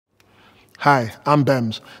Hi, I'm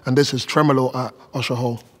Bemz, and this is Tremolo at Usher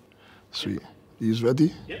Hall. Sweet. You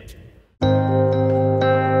ready? Yep.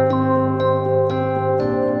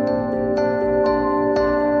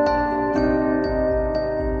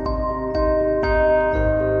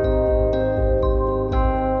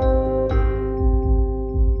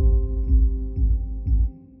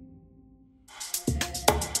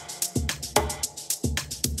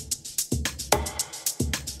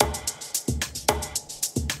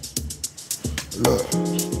 Look,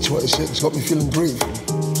 26 got me feeling grateful.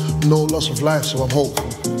 No loss of life, so I'm hopeful.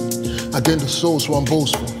 I gained the soul, so I'm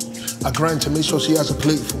boastful. I grind to make sure she has a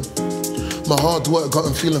plateful. My hard work got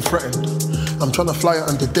him feeling threatened. I'm trying to fly it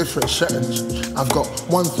under different settings. I've got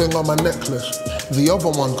one thing on my necklace. The other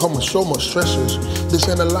one come with so much stresses. This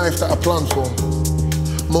ain't a life that I planned for.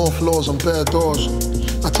 More floors and bare doors.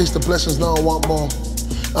 I taste the blessings, now I want more.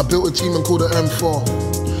 I built a team and called it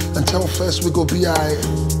M4. Until first we go be alright.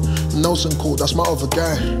 Nelson called, that's my other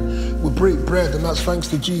guy. We break bread and that's thanks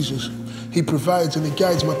to Jesus. He provides and he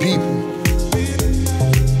guides my people.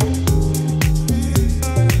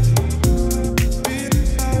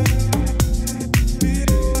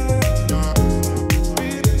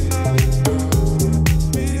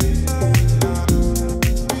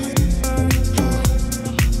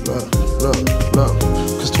 Look,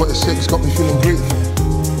 cause 26 got me feeling grateful.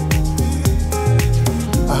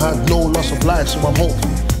 I had no loss of life, so I'm hopeful.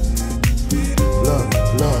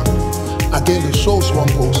 Look, I gained the soul, so I'm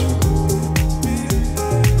boastful.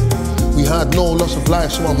 We had no loss of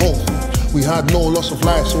life, so I'm hopeful. We had no loss of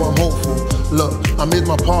life, so I'm hopeful. Look, I made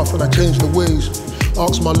my path and I changed the ways.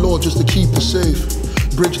 Asked my Lord just to keep us safe.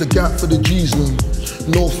 Bridge the gap for the G's now.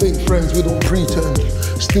 No fake friends, we don't pretend.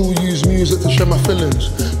 Still use music to share my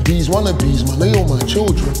feelings. These wannabes, man, they all my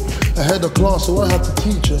children. Ahead of class, so I had to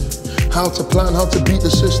teach them how to plan, how to beat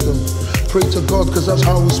the system. Pray to God, cause that's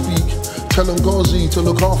how we speak. Tell him Gazi to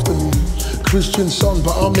look after me. Christian son,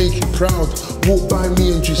 but I'll make you proud. Walk by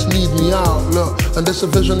me and just lead me out. Look, and that's a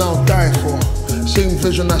vision I'll die for. Same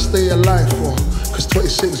vision I stay alive for. Cause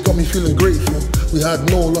 26 got me feeling grateful. We had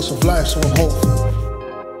no loss of life, so I'm hopeful.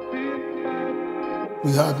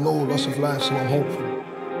 We had no loss of life, so I'm hopeful.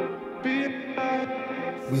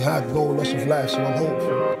 We had no loss of life, so I'm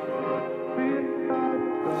hopeful.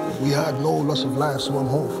 We had no loss of life, so I'm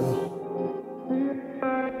hopeful.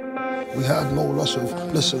 We had no loss of,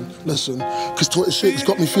 listen, cause 26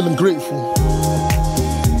 got me feeling grateful.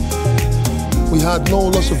 We had no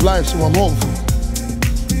loss of life, so I'm hopeful.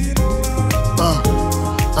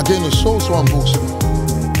 I gained a soul, so I'm boastful.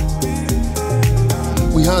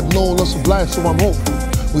 We had no loss of life, so I'm hopeful.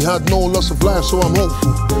 We had no loss of life, so I'm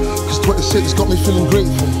hopeful. Cause 26 got me feeling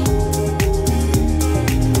grateful.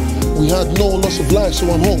 We had no loss of life,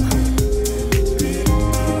 so I'm hopeful.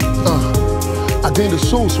 I gained a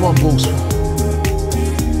soul, so I'm boastful.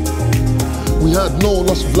 We had no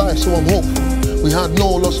loss of life, so I'm hopeful. We had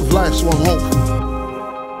no loss of life, so I'm hopeful.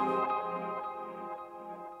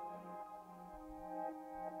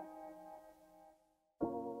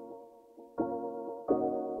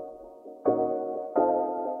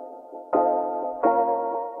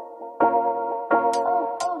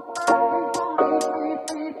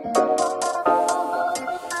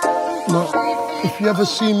 Look, if you ever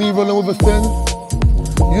see me rolling with a thing,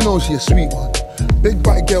 you know she a sweet one. Big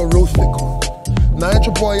bite girl, real thick one. Now at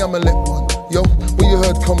your boy, I'm a lit one. Yo, when you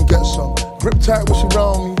heard, come get some. Grip tight when she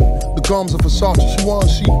round me. The gums of Versace, she wanna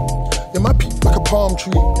see. Yeah, my peak like a palm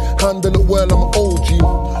tree. Handle it well, I'm an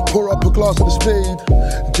OG. Pour up a glass of the spade.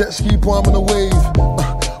 Jet ski, boy, I'm on a wave.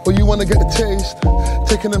 Or you wanna get a taste.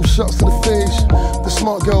 Taking them shots to the face. The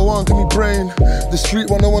smart girl won't give me brain. The street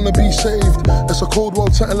one, I wanna be saved. It's a cold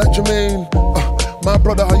world, something like Jermaine. My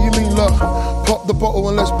brother, how you mean, look? Pop the bottle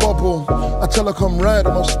and let's bubble. I tell her come ride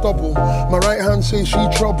on my stubble. My right hand says she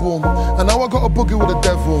trouble. And now I got a boogie with the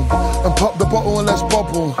devil. And pop the bottle and let's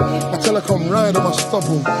bubble. I tell her come ride on my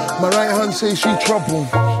stubble. My right hand says she trouble.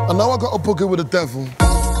 And now I got a boogie with the devil.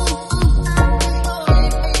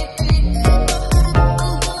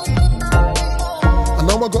 And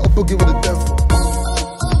now I got a boogie with the devil.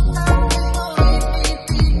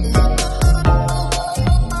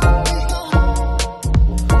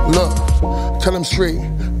 Look, tell him straight,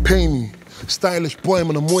 pay me. Stylish boy,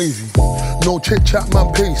 man, I'm wavy. No chit chat,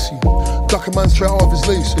 man, pacey. Duck a man straight out of his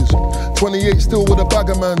laces. 28 still with a bag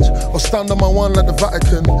of mans. Or stand on my one like the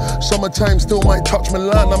Vatican. Summertime still might touch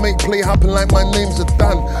Milan. I make play happen like my name's a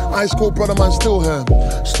Dan. Ice cold brother, man, still here.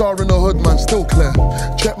 Star in the hood, man, still clear.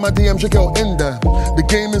 Check my DMs, your girl in there. The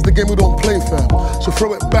game is the game, we don't play fair. So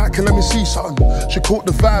throw it back and let me see something. She caught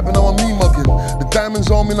the vibe and now I'm me mugging. The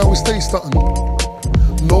diamonds on me, now we stay stunting.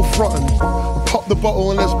 No frontin'. Pop the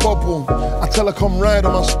bottle and let's bubble. I tell her come ride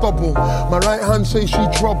on my stubble. My right hand says she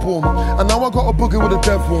trouble. And now I got a boogie with the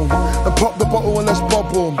devil. And pop the bottle and let's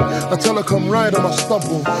bubble. I tell her come ride on my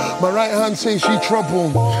stubble. My right hand says she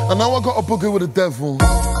trouble. And now I got a boogie with the devil.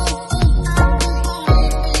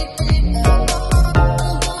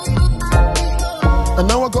 And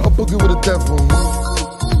now I got a boogie with the devil.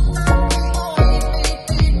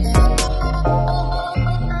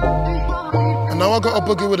 And now I got a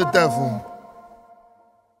boogie with the devil.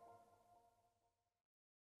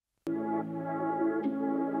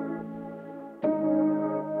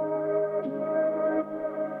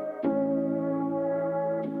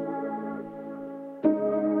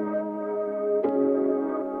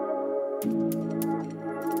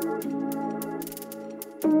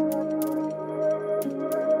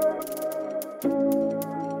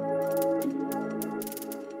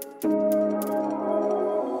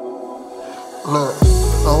 Look,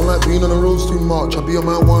 I don't like being on the roads too much. I be on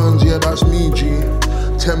my ones, yeah, that's me, G.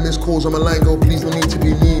 10 missed calls on my line, go, please, no need to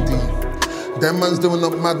be needy. Them man's doing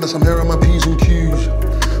up madness, I'm here on my P's and Q's.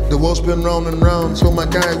 The world's been round and round, so my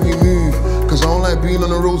guy, we move. Cause I don't like being on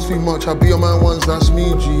the roads too much. I be on my ones, that's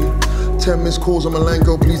me, G. 10 missed calls on my line,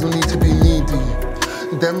 go, please, no need to be needy.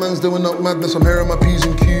 Them man's doing up madness, I'm here on my P's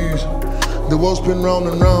and Q's. The world's been round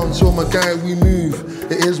and round, so my guy, we move.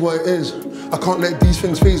 It is what it is. I can't let these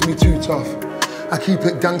things faze me too tough. I keep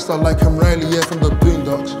it gangster like I'm Riley, yeah, from the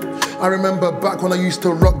Boondocks. I remember back when I used to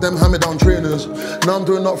rock them hand-me-down trainers. Now I'm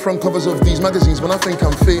doing up front covers of these magazines when I think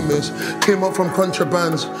I'm famous. Came up from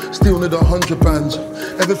contrabands, still need 100 bands.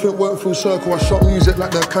 Everything went full circle, I shot music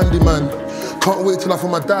like the Candyman. Can't wait till I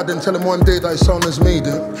find my dad and tell him one day that his son has made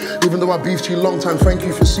it. Even though I beefed you a long time, thank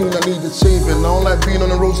you for seeing I needed saving. I don't like being on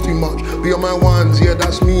the roads too much, be on my ones, yeah,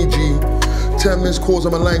 that's me, G. 10 missed calls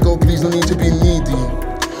on my line, go, please, no need to be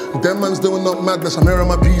needy. Them man's doing up madness, I'm here on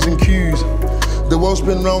my P's and Q's. The world's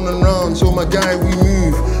been round and round, so my guy, we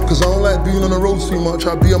move. Cause I don't like being on the roads too much,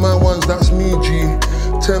 I be on my ones, that's me, G.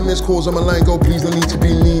 10 missed calls on my line, go, please, no need to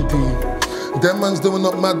be needy. Them man's doing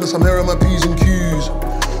up madness, I'm here on my P's and Q's.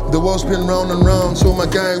 The world's been round and round, so my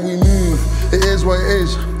guy, we move. It is what it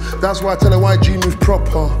is, that's why I tell her YG move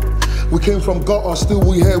proper. We came from gutter, still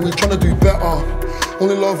we here, we tryna do better.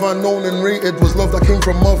 Only love I known and rated was love that came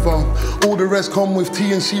from mother. All the rest come with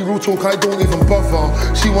T&C, real talk, I don't even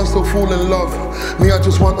bother. She wants to fall in love, me I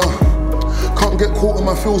just want her. Can't get caught in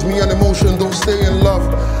my feels, me and emotion, don't stay in love.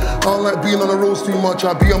 I don't like being on the roads too much,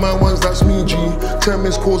 I be on my ones, that's me, G. 10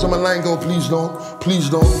 missed calls on my line, go, please don't, please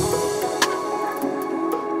don't.